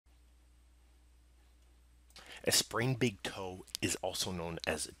A sprained big toe is also known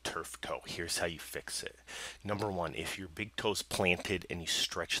as a turf toe. Here's how you fix it. Number one, if your big toe's planted and you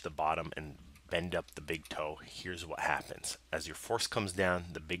stretch the bottom and bend up the big toe, here's what happens. As your force comes down,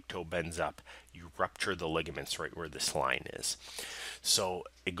 the big toe bends up, you rupture the ligaments right where this line is. So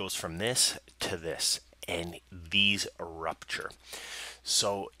it goes from this to this, and these rupture.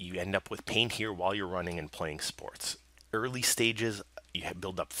 So you end up with pain here while you're running and playing sports. Early stages, you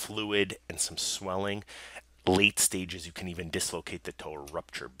build up fluid and some swelling. Late stages, you can even dislocate the toe or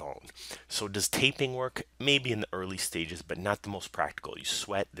rupture bone. So does taping work? Maybe in the early stages, but not the most practical. You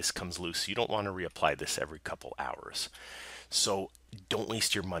sweat, this comes loose. You don't want to reapply this every couple hours. So don't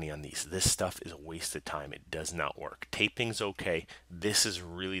waste your money on these. This stuff is a waste of time. It does not work. Taping's okay. This is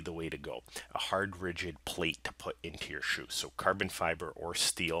really the way to go. A hard, rigid plate to put into your shoe. So carbon fiber or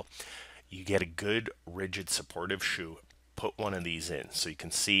steel. You get a good, rigid, supportive shoe. Put one of these in. So you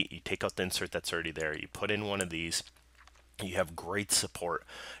can see, you take out the insert that's already there. You put in one of these. You have great support.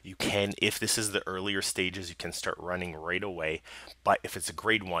 You can, if this is the earlier stages, you can start running right away. But if it's a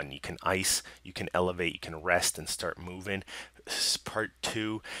grade one, you can ice, you can elevate, you can rest and start moving. Part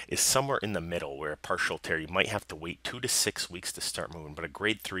two is somewhere in the middle where a partial tear, you might have to wait 2 to 6 weeks to start moving. But a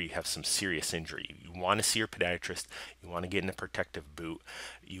grade three, you have some serious injury. You want to see your podiatrist, you want to get in a protective boot,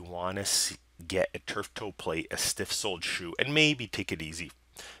 you want to get a turf toe plate, a stiff soled shoe, and maybe take it easy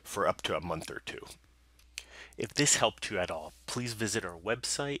for up to a month or two. If this helped you at all, please visit our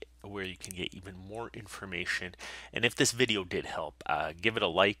website where you can get even more information. And if this video did help, give it a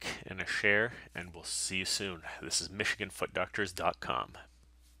like and a share, and we'll see you soon. This is MichiganFootDoctors.com.